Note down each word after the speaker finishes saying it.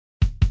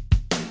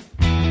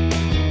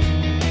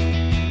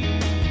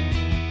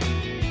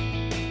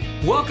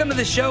Welcome to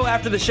the show.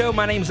 After the show,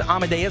 my name's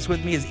Amadeus.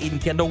 With me is Eden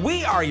Kendall.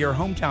 We are your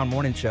hometown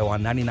morning show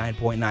on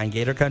 99.9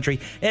 Gator Country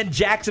in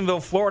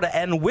Jacksonville, Florida.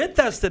 And with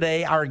us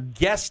today, our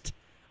guest,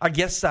 what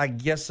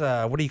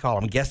do you call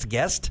him?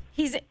 Guest?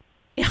 He's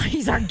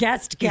our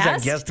guest. He's our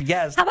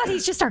guest. How about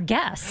he's just our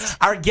guest?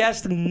 Our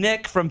guest,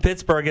 Nick from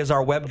Pittsburgh, is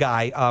our web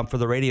guy for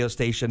the radio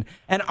station,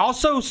 and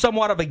also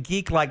somewhat of a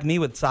geek like me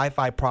with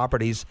sci-fi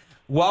properties.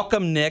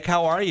 Welcome, Nick.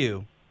 How are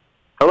you?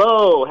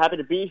 Hello, happy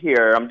to be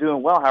here. I'm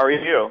doing well. How are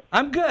you?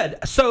 I'm good.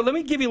 So let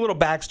me give you a little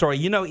backstory.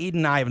 You know, Eden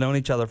and I have known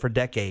each other for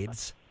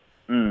decades.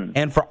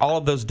 And for all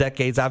of those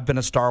decades, I've been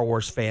a Star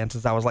Wars fan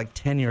since I was like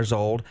 10 years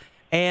old.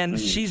 And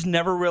she's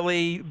never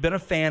really been a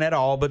fan at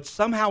all. But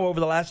somehow over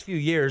the last few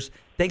years,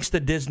 thanks to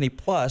Disney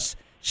Plus,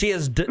 she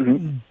has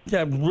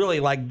really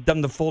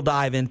done the full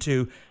dive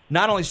into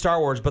not only Star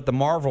Wars, but the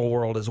Marvel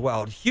world as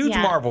well. Huge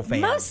Marvel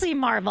fan. Mostly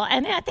Marvel.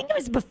 And I think it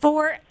was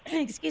before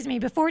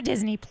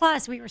Disney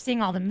Plus, we were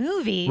seeing all the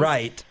movies.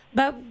 Right.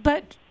 But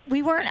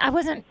I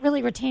wasn't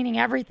really retaining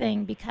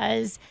everything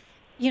because,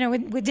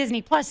 with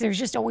Disney Plus, there's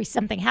just always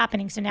something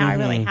happening. So now I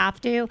really have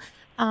to.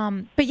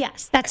 But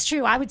yes, that's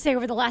true. I would say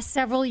over the last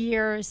several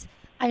years,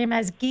 I am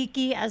as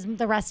geeky as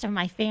the rest of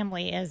my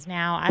family is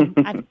now.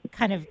 I've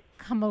kind of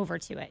come over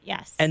to it,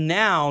 yes. And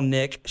now,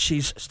 Nick,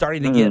 she's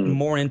starting to get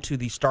more into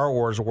the Star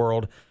Wars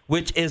world,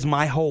 which is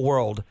my whole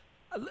world.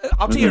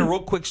 I'll tell you a real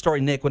quick story,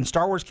 Nick. When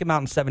Star Wars came out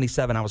in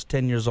 1977, I was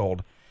 10 years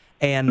old,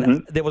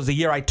 and that was the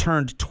year I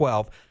turned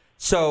 12.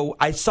 So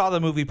I saw the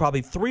movie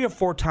probably 3 or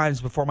 4 times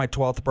before my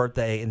 12th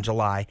birthday in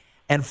July.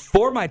 And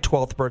for my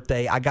 12th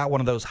birthday, I got one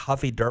of those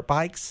Huffy dirt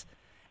bikes,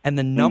 and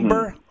the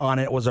number on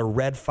it was a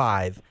red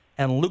 5.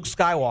 And Luke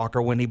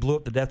Skywalker, when he blew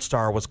up the Death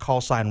Star, was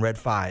call sign red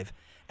 5.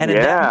 And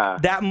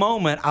at that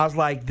moment, I was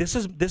like, "This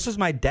is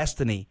my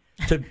destiny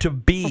to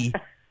be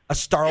a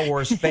Star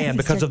Wars fan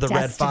because of the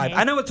Red 5."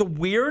 I know it's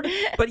weird,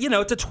 but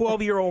it's a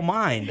 12-year-old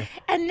mind.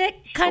 And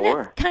Nick, kind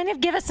of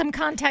give us some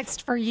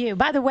context for you.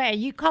 By the way,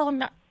 you call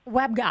him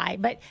web guy,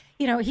 but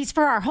he's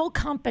for our whole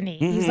company.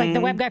 He's like the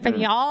web guy for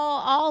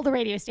all the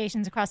radio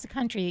stations across the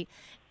country,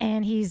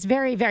 and he's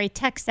very, very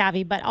tech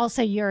savvy. But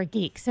also, you're a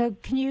geek. So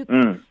can you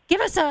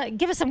give us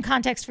some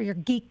context for your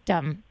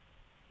geekdom?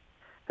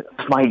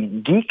 My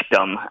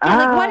geekdom.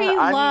 What do you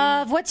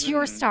love? What's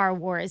your Star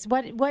Wars?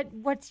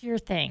 What's your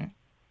thing?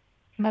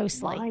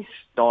 Mostly. My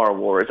Star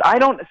Wars. I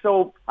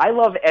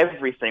love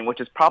everything, which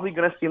is probably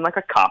going to seem like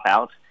a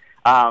cop-out.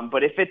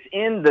 But if it's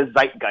in the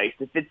zeitgeist,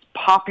 if it's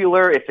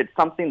popular, if it's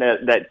something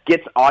that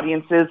gets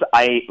audiences,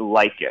 I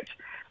like it.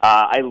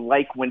 I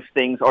like when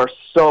things are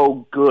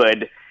so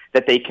good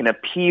that they can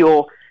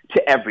appeal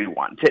to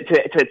everyone,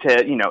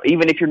 to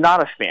even if you're not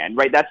a fan,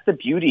 right? That's the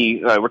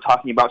beauty. We're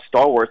talking about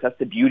Star Wars. That's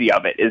the beauty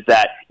of it, is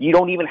that you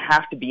don't even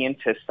have to be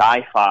into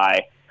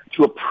sci-fi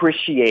to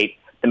appreciate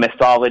the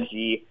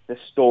mythology, the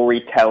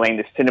storytelling,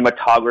 the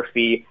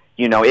cinematography.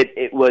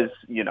 It was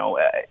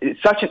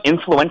it's such an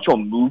influential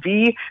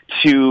movie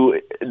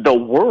to the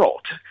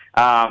world.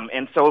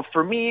 And so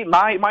for me,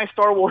 my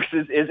Star Wars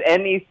is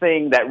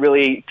anything that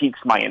really piques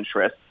my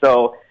interest.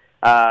 So.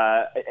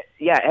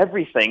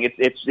 Everything.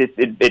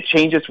 It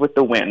changes with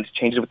the wind,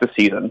 changes with the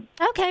season.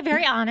 Okay,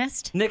 very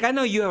honest. Nick, I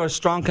know you have a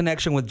strong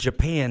connection with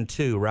Japan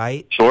too,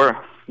 right? Sure.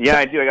 Yeah,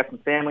 I do. I got some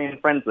family and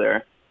friends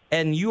there.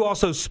 And you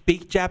also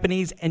speak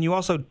Japanese, and you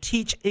also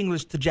teach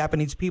English to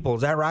Japanese people.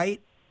 Is that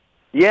right?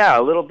 Yeah,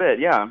 a little bit.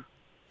 Yeah.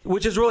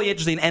 Which is really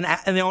interesting, and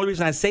the only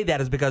reason I say that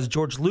is because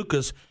George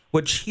Lucas,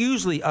 which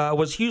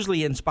was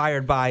hugely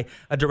inspired by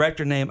a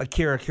director named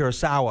Akira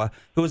Kurosawa,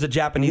 who was a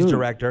Japanese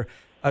director.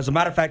 As a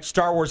matter of fact,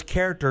 Star Wars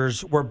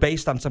characters were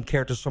based on some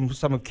characters from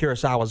some of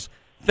Kurosawa's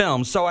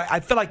films. So I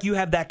feel like you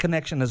have that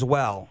connection as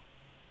well.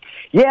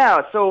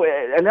 Yeah, so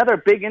another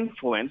big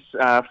influence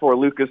for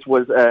Lucas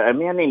was a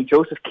man named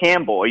Joseph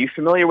Campbell. Are you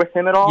familiar with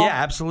him at all? Yeah,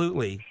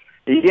 absolutely.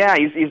 Yeah,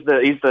 he's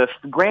the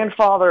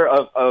grandfather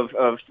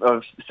of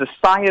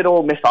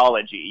societal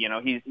mythology.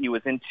 He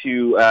was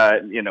into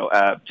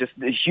just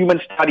the human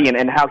study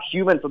and how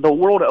humans the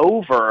world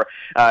over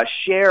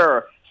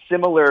share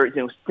similar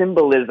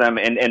symbolism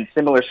and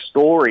similar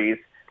stories,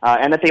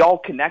 and that they all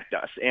connect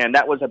us. And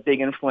that was a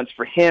big influence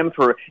for him.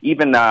 For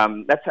even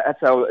that's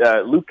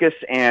how Lucas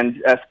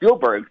and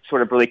Spielberg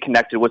sort of really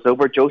connected, was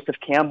over Joseph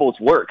Campbell's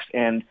works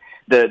and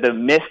the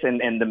myth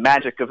and the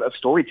magic of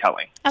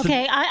storytelling.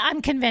 Okay,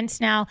 I'm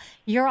convinced now.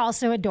 You're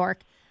also a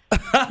dork.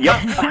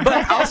 Yep.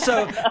 But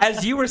also,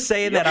 as you were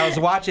saying that, I was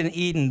watching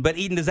Eden. But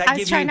Eden, does that give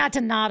you? I was trying not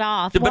to nod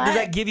off. But does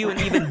that give you an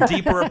even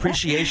deeper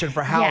appreciation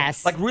for how,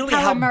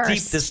 how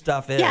deep this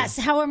stuff is? Yes,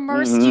 how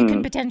immersed you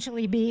can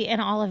potentially be in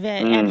all of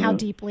it, and how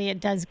deeply it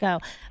does go.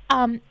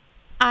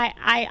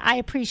 I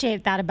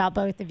appreciate that about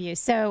both of you.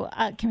 So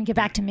can we get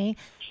back to me?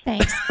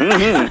 Thanks.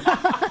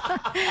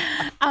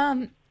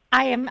 I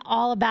am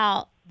all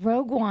about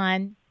Rogue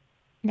One,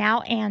 now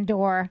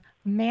Andor,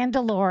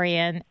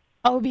 Mandalorian,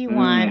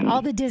 Obi-Wan,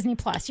 all the Disney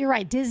Plus. You're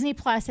right. Disney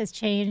Plus has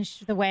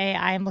changed the way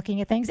I am looking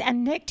at things.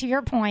 And Nick, to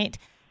your point,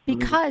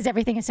 because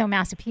everything is so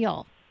mass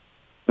appeal.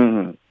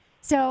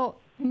 So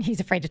he's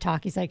afraid to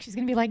talk. He's like, she's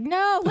going to be like,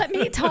 no, let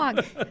me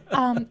talk.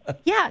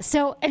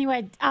 So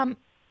anyway,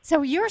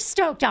 so you're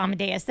stoked,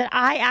 Amadeus, that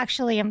I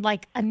actually am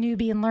like a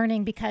newbie in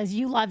learning because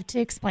you love to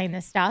explain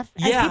this stuff,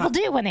 as people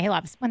do when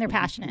they're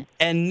passionate.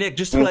 And Nick,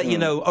 just to let you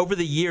know, over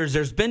the years,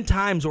 there's been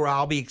times where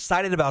I'll be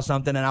excited about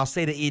something and I'll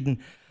say to Eden,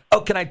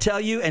 oh, can I tell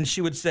you? And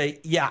she would say,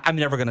 yeah, I'm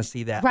never going to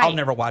see that. Right. I'll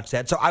never watch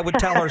that. So I would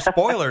tell her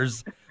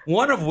spoilers,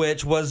 one of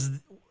which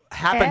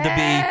happened to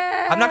be,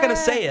 I'm not going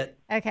to say it,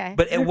 okay,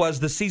 but it was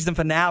the season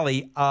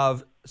finale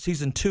of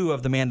season 2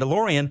 of The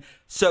Mandalorian.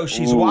 So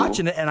she's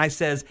watching it, and I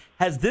says,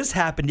 has this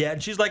happened yet?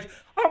 And she's like,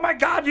 oh my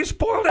God, you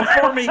spoiled it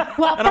for me.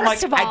 Well, and I'm like,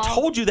 first of all, I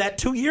told you that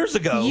 2 years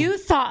ago. You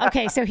thought,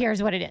 okay, so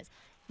here's what it is.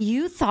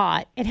 You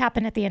thought it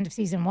happened at the end of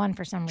season 1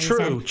 for some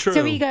reason. True.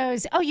 So he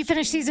goes, oh, you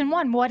finished season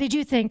 1. What did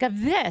you think of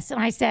this? And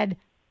I said,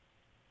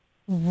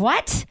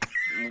 what?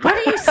 What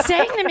are you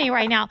saying to me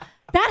right now?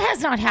 That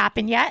has not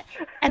happened yet.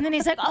 And then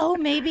he's like, oh,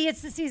 maybe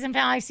it's the season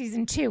finale,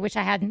 season 2, which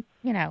I hadn't,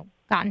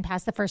 gotten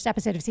past the first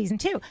episode of season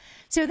 2.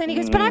 So then he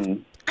goes, but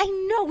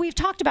I know we've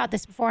talked about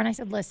this before. And I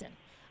said, listen,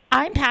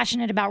 I'm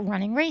passionate about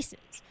running races.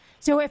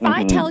 So if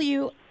I tell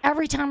you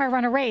every time I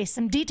run a race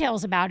some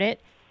details about it,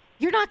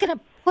 you're not going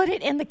to put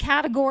it in the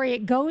category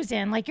it goes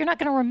in. Like, you're not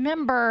going to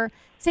remember,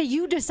 say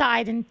you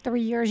decide in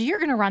 3 years you're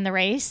going to run the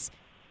race.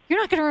 You're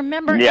not going to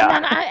remember. Yeah.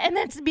 And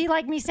then it'd be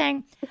like me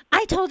saying,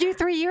 I told you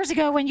 3 years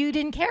ago when you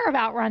didn't care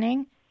about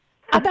running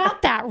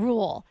about that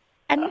rule.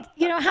 And,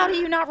 how do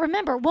you not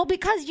remember? Well,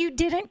 because you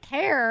didn't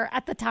care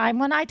at the time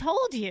when I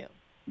told you.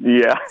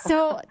 Yeah.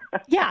 So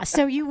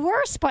you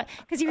were spoiled.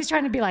 Because he was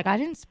trying to be like, I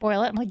didn't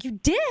spoil it. I'm like, you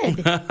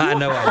did. I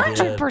know I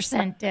did.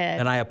 100% did.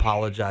 And I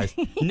apologize.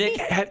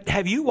 Nick,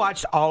 have you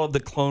watched all of the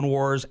Clone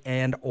Wars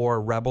and or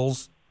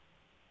Rebels?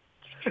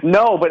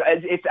 No, but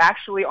it's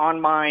actually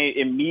on my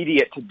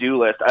immediate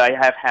to-do list. I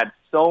have had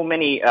so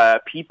many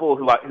people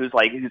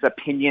whose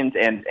opinions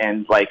and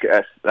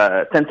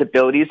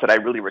sensibilities that I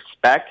really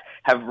respect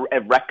have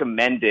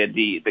recommended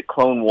the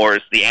Clone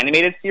Wars, the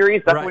animated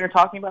series. That's what you're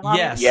talking about, Mommy?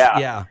 Yes.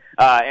 Yeah.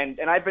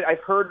 And I've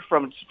heard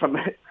from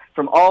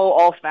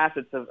all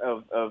facets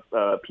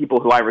of people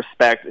who I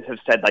respect have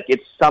said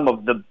it's some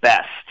of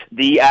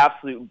the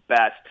absolute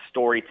best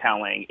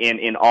storytelling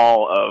in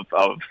all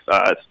of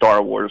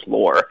Star Wars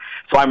lore.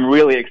 So I'm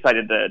really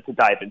excited to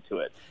dive into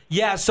it.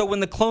 Yeah, so when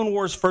the Clone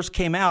Wars first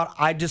came out,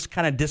 I just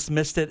kind of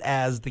dismissed it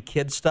as the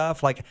kid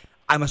stuff. Like,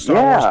 I'm a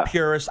Star Wars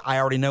purist. I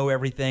already know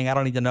everything. I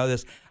don't need to know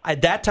this.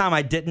 At that time,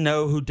 I didn't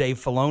know who Dave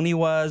Filoni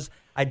was.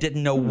 I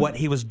didn't know what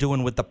he was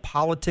doing with the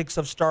politics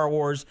of Star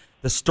Wars,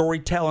 the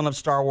storytelling of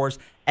Star Wars,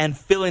 and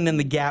filling in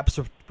the gaps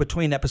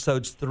between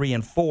episodes 3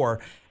 and 4.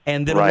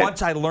 And then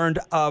once I learned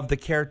of the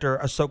character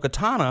Ahsoka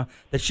Tano,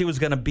 that she was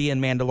going to be in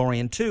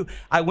Mandalorian 2,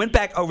 I went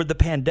back over the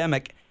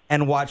pandemic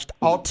and watched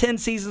all 10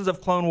 seasons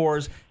of Clone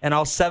Wars and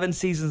all 7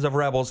 seasons of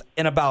Rebels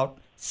in about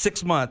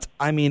 6 months.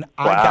 I mean,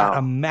 I got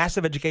a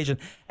massive education,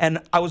 and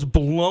I was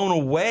blown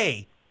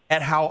away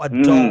at how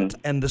adult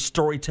and the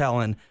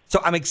storytelling. So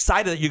I'm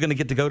excited that you're going to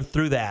get to go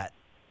through that.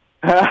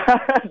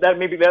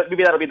 Maybe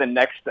that'll be the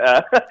next.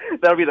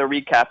 That'll be the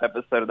recap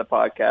episode of the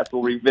podcast.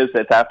 We'll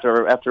revisit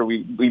after we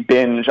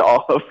binge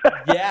all of.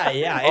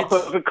 All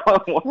of the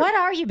Clone Wars. What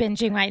are you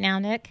binging right now,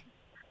 Nick?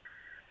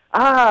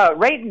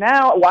 Right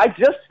now, I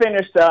just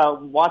finished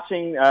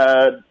watching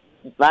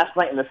last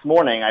night and this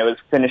morning. I was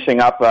finishing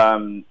up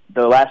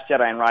The Last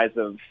Jedi and Rise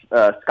of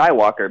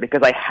Skywalker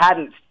because I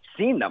hadn't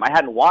seen them. I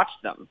hadn't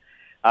watched them.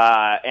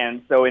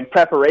 And so in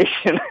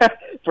preparation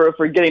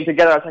for getting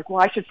together, I was like,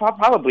 well, I should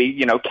probably,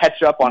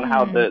 catch up on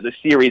how the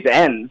series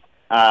ends.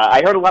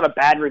 I heard a lot of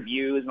bad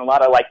reviews and a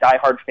lot of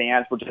diehard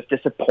fans were just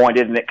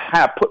disappointed, and it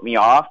kind of put me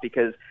off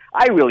because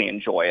I really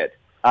enjoy it.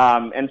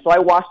 And so I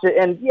watched it,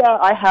 and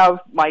I have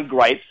my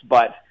gripes,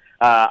 but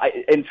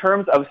in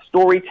terms of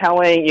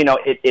storytelling,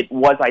 it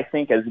was, I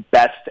think, as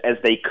best as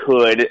they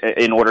could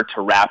in order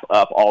to wrap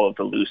up all of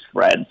the loose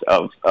threads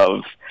of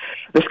the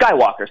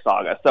Skywalker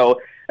saga.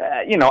 So,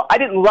 I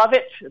didn't love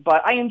it,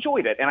 but I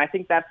enjoyed it, and I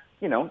think that's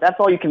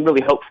all you can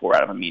really hope for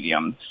out of a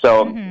medium.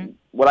 So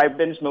what I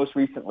binged most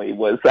recently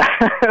was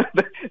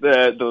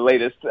the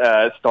latest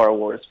Star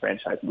Wars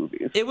franchise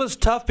movies. It was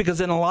tough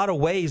because in a lot of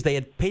ways they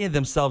had painted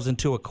themselves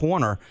into a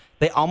corner.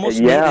 They almost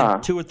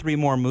needed 2 or 3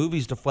 more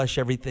movies to flesh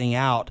everything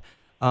out.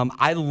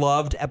 I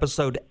loved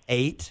episode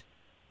 8.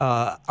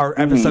 Or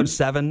episode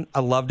 7, I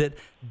loved it.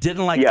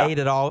 Didn't like 8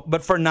 at all.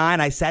 But for 9,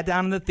 I sat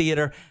down in the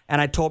theater and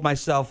I told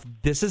myself,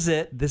 this is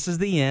it. This is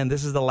the end.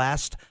 This is the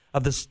last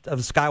of the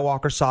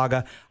Skywalker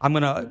saga. I'm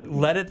going to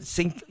let it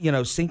sink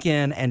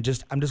in,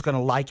 and I'm just going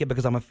to like it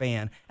because I'm a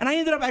fan. And I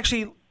ended up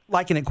actually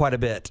liking it quite a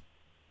bit.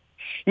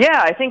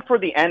 Yeah, I think for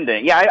the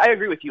ending, I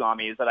agree with you,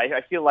 Ami, is that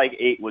I feel like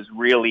 8 was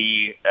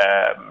really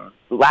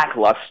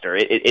lackluster.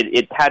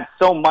 It had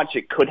so much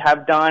it could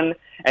have done,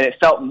 and it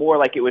felt more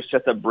like it was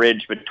just a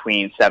bridge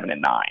between 7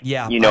 and 9.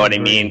 Yeah, you know what I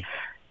mean?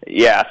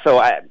 Yeah,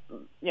 so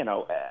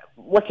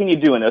what can you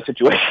do in those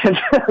situations?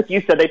 Like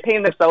you said, they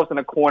painted themselves in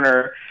a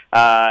corner,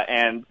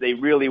 and they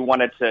really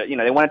wanted to,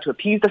 they wanted to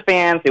appease the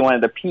fans. They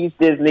wanted to appease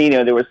Disney.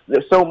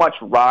 There's so much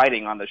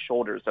riding on the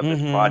shoulders of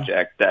this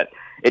project that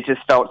it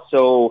just felt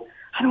so,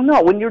 I don't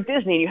know, when you're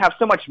Disney and you have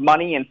so much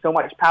money and so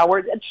much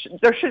power,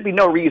 there should be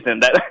no reason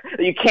that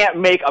you can't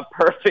make a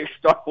perfect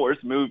Star Wars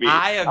movie.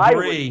 I agree.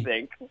 I would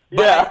think.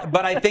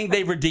 But I think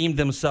they've redeemed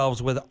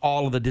themselves with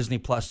all of the Disney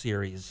Plus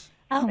series.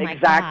 Oh my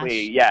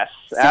exactly. gosh. Yes,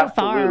 so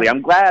absolutely. Far.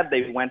 I'm glad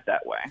they went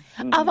that way.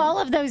 Of all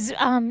of those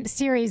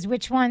series,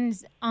 which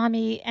ones,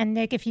 Ami and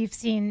Nick, if you've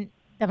seen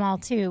them all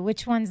too,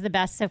 which one's the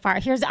best so far?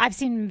 I've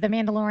seen The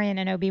Mandalorian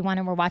and Obi-Wan,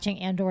 and we're watching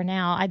Andor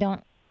now.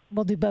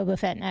 We'll do Boba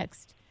Fett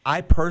next.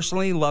 I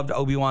personally loved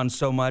Obi-Wan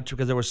so much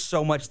because there was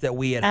so much that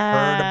we had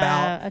heard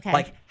about,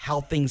 like how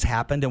things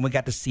happened, and we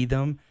got to see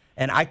them.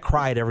 And I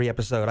cried every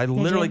episode. I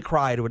literally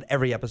cried with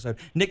every episode.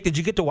 Nick, did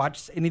you get to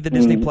watch any of the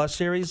Disney Plus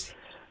series?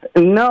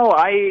 No,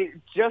 I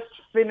just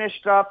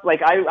finished up.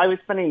 Like I was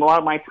spending a lot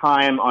of my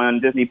time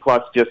on Disney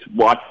Plus just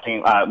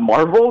watching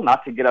Marvel.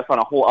 Not to get us on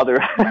a whole other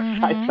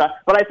side stuff,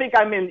 but I think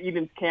I'm in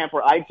Eden's camp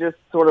where I just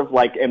sort of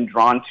like am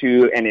drawn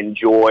to and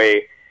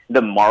enjoy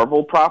the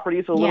Marvel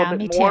properties a little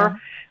bit more. Too.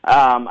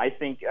 I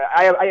think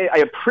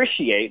I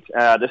appreciate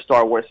the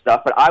Star Wars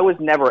stuff, but I was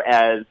never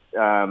as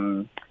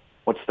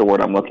what's the word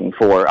I'm looking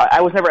for?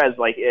 I was never as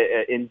like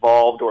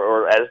involved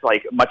or as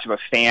like much of a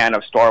fan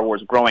of Star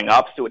Wars growing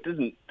up, so it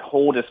doesn't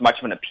hold as much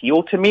of an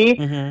appeal to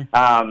me.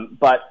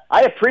 But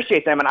I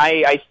appreciate them, and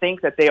I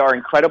think that they are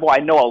incredible. I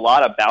know a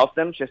lot about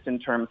them just in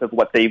terms of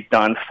what they've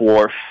done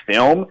for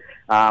film.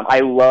 I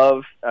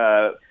love.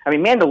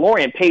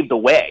 Mandalorian paved the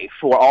way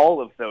for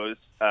all of those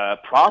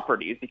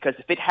properties, because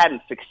if it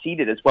hadn't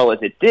succeeded as well as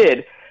it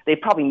did, they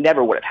probably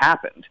never would have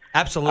happened.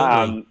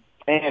 Absolutely.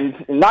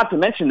 And not to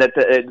mention that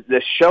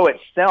the show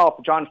itself,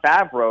 Jon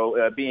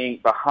Favreau being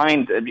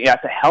behind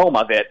at the helm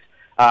of it,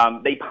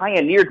 they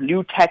pioneered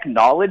new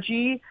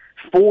technology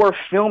for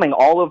filming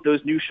all of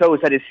those new shows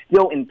that is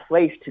still in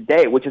place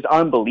today, which is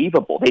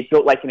unbelievable. They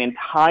built like an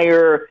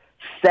entire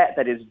set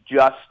that is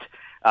just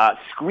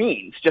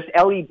screens, just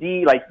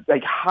LED, like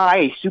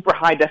super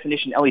high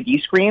definition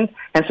LED screens,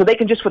 and so they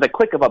can just with a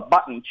click of a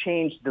button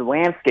change the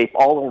landscape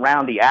all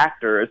around the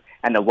actors,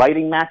 and the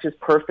lighting matches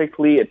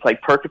perfectly. It's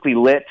like perfectly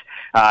lit.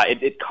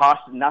 It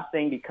costs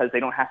nothing because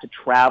they don't have to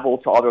travel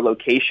to other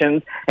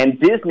locations, and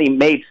Disney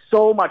made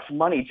so much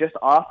money just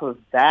off of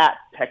that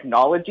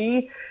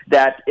technology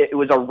that it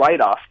was a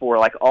write-off for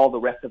like all the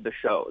rest of the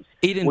shows.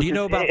 Eden, do you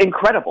know about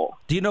incredible?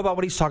 Do you know about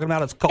what he's talking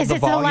about? It's called The Is it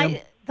Volume.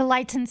 The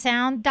Lights and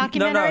Sound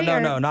documentary?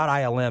 No, not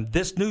ILM.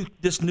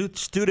 This new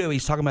studio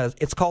he's talking about,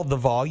 it's called The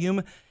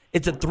Volume.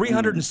 It's a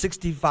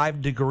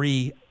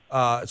 365-degree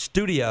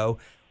studio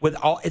with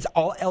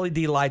all LED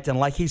lights, and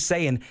like he's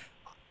saying,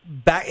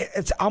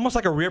 it's almost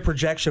like a rear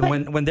projection.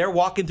 When they're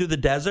walking through the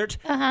desert,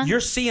 you're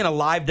seeing a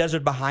live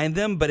desert behind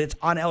them, but it's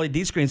on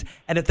LED screens.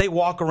 And if they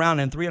walk around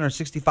in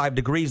 365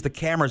 degrees, the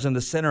camera's in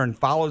the center and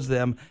follows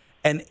them,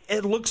 and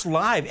it looks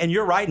live. And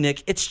you're right,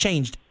 Nick, it's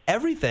changed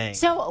everything.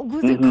 So,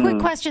 quick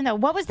question though: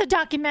 what was the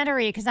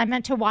documentary? Because I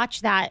meant to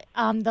watch that.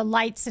 The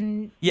lights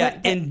and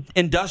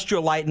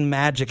Industrial Light and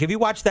Magic. Have you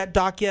watched that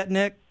doc yet,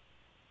 Nick?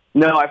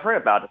 No, I've heard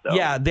about it though.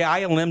 Yeah, the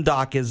ILM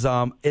doc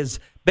is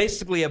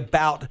basically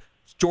about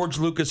George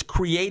Lucas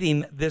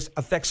creating this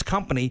effects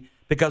company,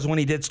 because when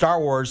he did Star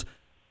Wars,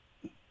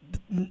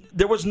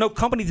 there was no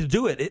company to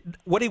do it.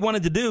 What he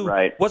wanted to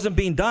do wasn't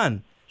being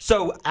done.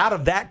 So out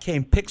of that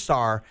came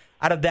Pixar.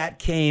 Out of that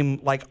came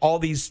like all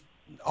these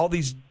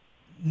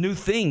new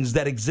things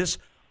that exist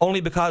only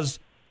because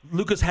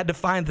Lucas had to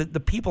find the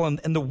people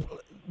in the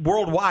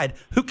worldwide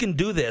who can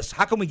do this.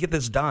 How can we get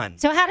this done?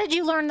 So how did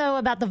you learn, though,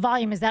 about The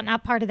Volume? Is that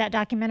not part of that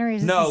documentary?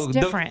 Is this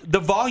different? The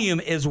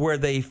Volume is where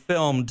they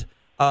filmed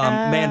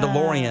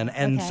Mandalorian,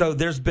 and so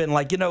there's been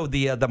like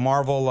the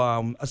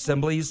Marvel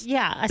assemblies.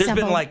 Yeah,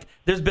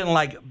 there's been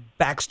like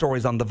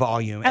backstories on The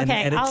Volume,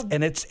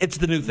 and it's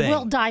the new thing.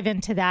 We'll dive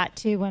into that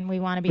too when we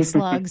want to be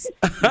slugs.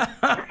 But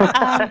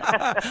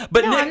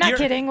no, Nick, I'm not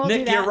kidding. We'll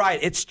do that. You're right.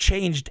 It's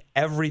changed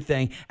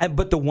everything.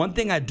 But the one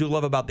thing I do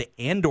love about the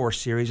Andor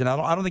series, and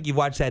I don't think you've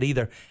watched that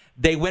either,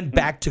 they went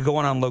back to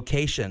going on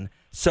location.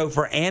 So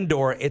for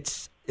Andor,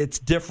 it's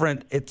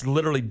different. It's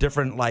literally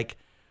different, like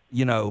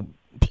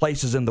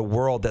places in the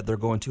world that they're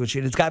going to.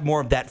 And it's got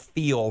more of that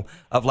feel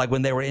of like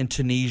when they were in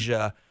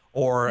Tunisia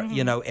or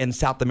in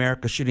South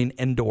America shooting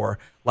indoor.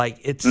 Like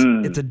it's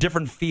a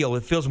different feel.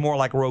 It feels more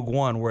like Rogue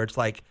One, where it's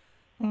like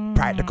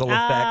practical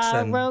effects.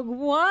 And Rogue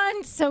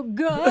One, so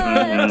good,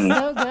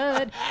 so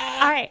good.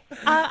 All right,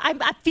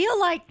 I feel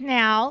like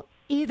now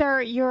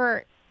either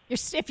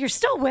if you're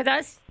still with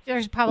us,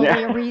 there's probably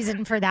a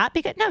reason for that.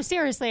 Because no,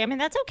 seriously, I mean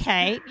that's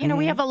okay.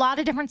 We have a lot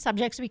of different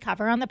subjects we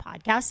cover on the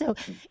podcast. So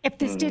if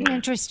this didn't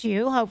interest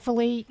you,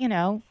 hopefully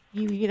you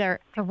either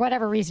for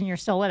whatever reason you're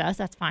still with us.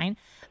 That's fine.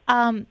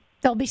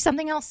 There'll be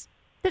something else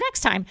the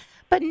next time.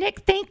 But Nick,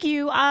 thank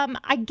you.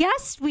 I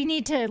guess we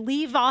need to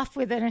leave off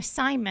with an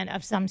assignment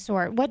of some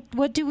sort.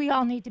 What do we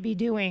all need to be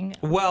doing?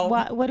 Well,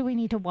 what do we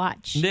need to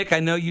watch? Nick, I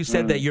know you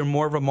said that you're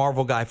more of a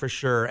Marvel guy for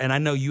sure, and I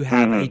know you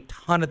have a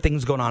ton of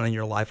things going on in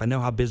your life. I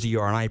know how busy you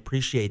are, and I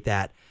appreciate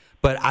that.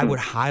 But I would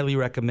highly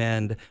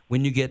recommend,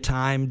 when you get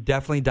time,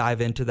 definitely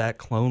dive into that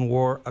Clone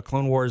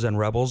Wars and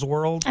Rebels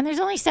world. And there's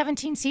only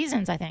 17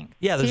 seasons, I think.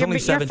 Yeah, there's only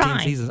 17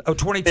 seasons. Oh,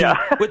 22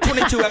 with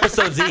 22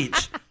 episodes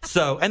each.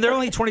 So, and they're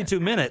only 22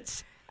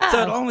 minutes.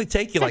 So it'll only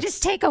take you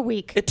just take a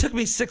week. It took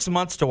me 6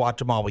 months to watch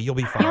them all, but you'll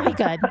be fine. You'll be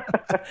good.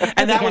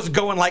 And that was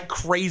going like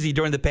crazy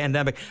during the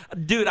pandemic.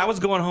 Dude, I was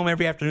going home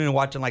every afternoon and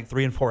watching like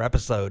 3 and 4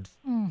 episodes.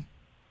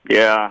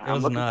 Yeah,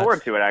 I'm looking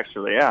forward to it,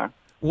 actually, yeah.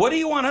 What do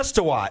you want us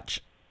to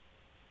watch?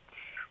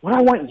 What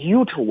I want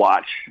you to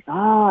watch?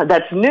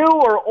 That's new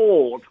or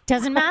old?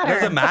 Doesn't matter.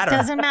 Doesn't matter.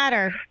 Doesn't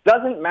matter.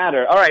 Doesn't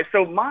matter. All right,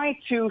 so my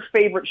 2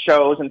 favorite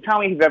shows, and tell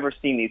me if you've ever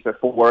seen these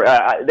before,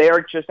 they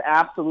are just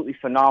absolutely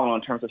phenomenal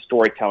in terms of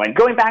storytelling.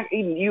 Going back,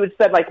 Eden, you had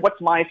said, like,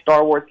 what's my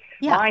Star Wars?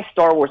 Yeah. My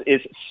Star Wars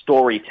is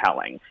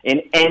storytelling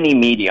in any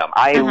medium.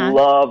 I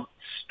love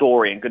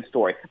story and good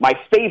story. My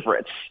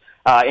favorites,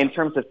 in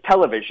terms of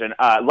television,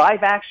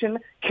 live action,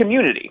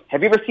 Community.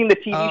 Have you ever seen the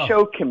TV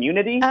show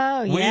Community?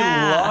 Oh, yeah. We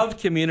love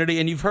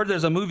Community, and you've heard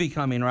there's a movie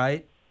coming,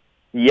 right?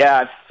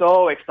 Yeah,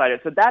 so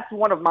excited. So that's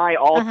one of my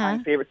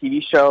all-time favorite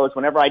TV shows.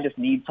 Whenever I just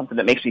need something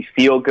that makes me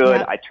feel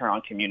good, I turn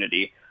on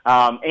Community.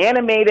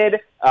 Animated,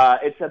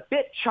 it's a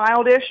bit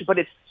childish, but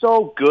it's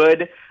so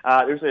good.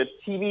 There's a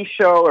TV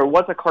show, or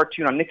was a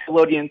cartoon on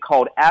Nickelodeon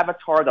called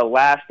Avatar: The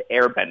Last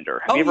Airbender.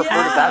 Have you ever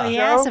heard of that show?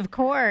 Yes, of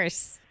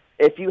course.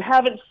 If you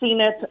haven't seen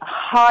it,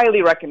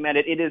 highly recommend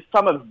it. It is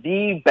some of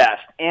the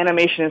best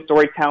animation and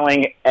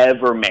storytelling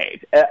ever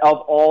made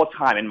of all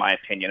time, in my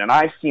opinion. And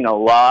I've seen a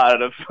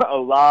lot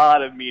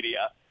of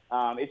media.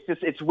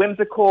 It's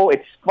whimsical,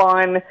 it's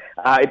fun.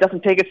 It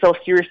doesn't take it so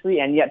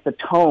seriously, and yet the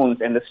tones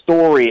and the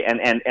story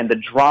and the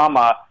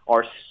drama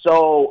are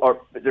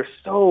they're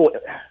so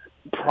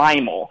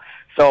primal.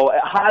 So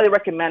highly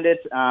recommend it.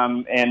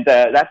 And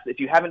that's,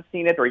 if you haven't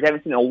seen it or you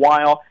haven't seen it in a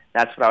while,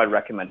 that's what I would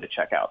recommend to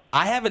check out.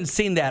 I haven't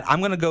seen that. I'm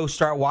going to go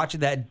start watching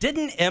that.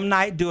 Didn't M.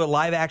 Night do a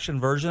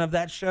live-action version of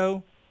that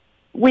show?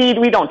 We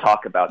don't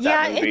talk about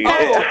that movie.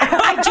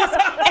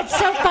 It's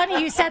so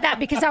funny you said that,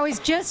 because I was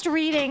just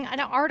reading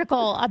an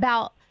article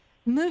about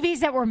movies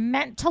that were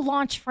meant to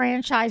launch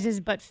franchises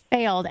but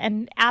failed,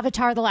 and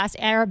Avatar: The Last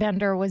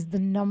Airbender was the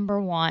number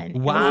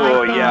one.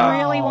 Wow.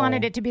 They really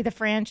wanted it to to be the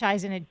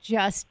franchise, and it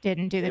just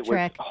didn't do the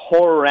trick. It was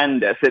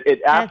horrendous.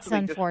 It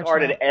absolutely just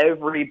started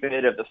every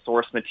bit of the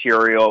source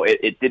material.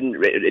 It didn't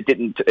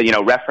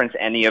reference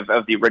any of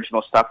the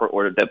original stuff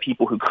or the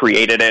people who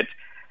created it.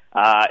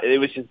 It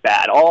was just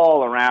bad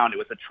all around. It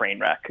was a train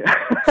wreck.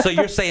 So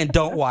you're saying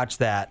don't watch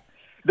that?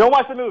 Don't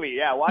watch the movie.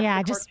 Yeah, watch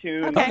the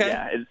cartoon. Okay.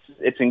 Yeah,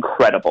 it's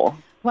incredible.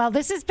 Well,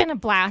 this has been a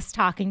blast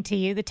talking to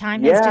you. The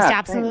time has just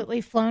absolutely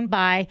flown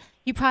by.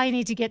 You probably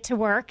need to get to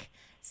work,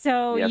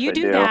 so you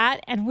do that,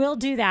 and we'll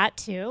do that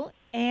too.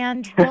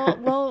 And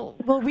we'll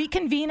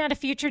reconvene at a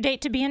future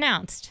date to be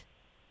announced.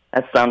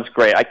 That sounds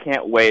great. I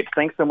can't wait.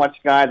 Thanks so much,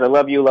 guys. I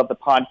love you. Love the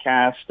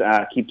podcast.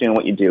 Keep doing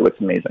what you do.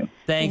 It's amazing.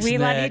 Thanks, We Nick.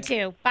 love you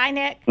too. Bye,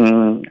 Nick.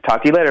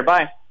 Talk to you later.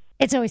 Bye.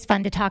 It's always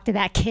fun to talk to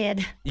that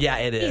kid. Yeah,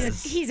 it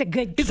is. He's a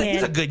good kid.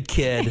 He's a good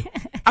kid.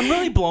 I'm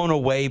really blown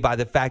away by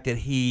the fact that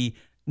he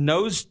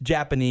knows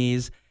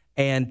Japanese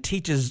and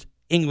teaches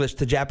English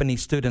to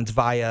Japanese students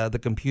via the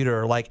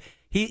computer. Like,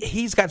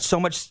 he's got so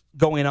much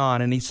going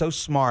on, and he's so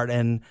smart,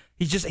 and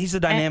he's a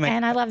dynamic.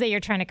 And I love that you're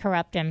trying to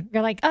corrupt him.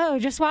 You're like,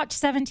 just watch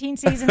 17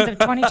 seasons of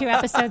 22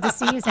 episodes a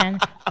season,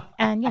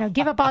 and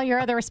give up all your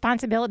other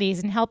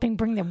responsibilities and helping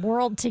bring the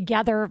world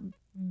together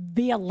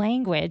via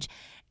language.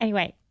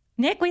 Anyway,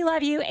 Nick, we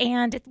love you,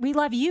 and we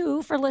love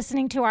you for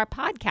listening to our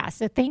podcast.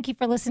 So thank you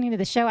for listening to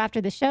the show after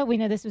the show. We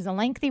know this was a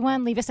lengthy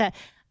one. Leave us a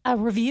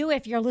review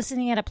if you're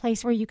listening at a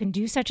place where you can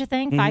do such a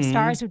thing. 5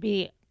 stars would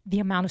be the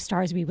amount of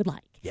stars we would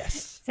like.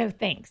 Yes. So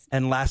thanks.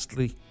 And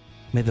lastly,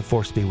 may the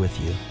force be with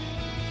you.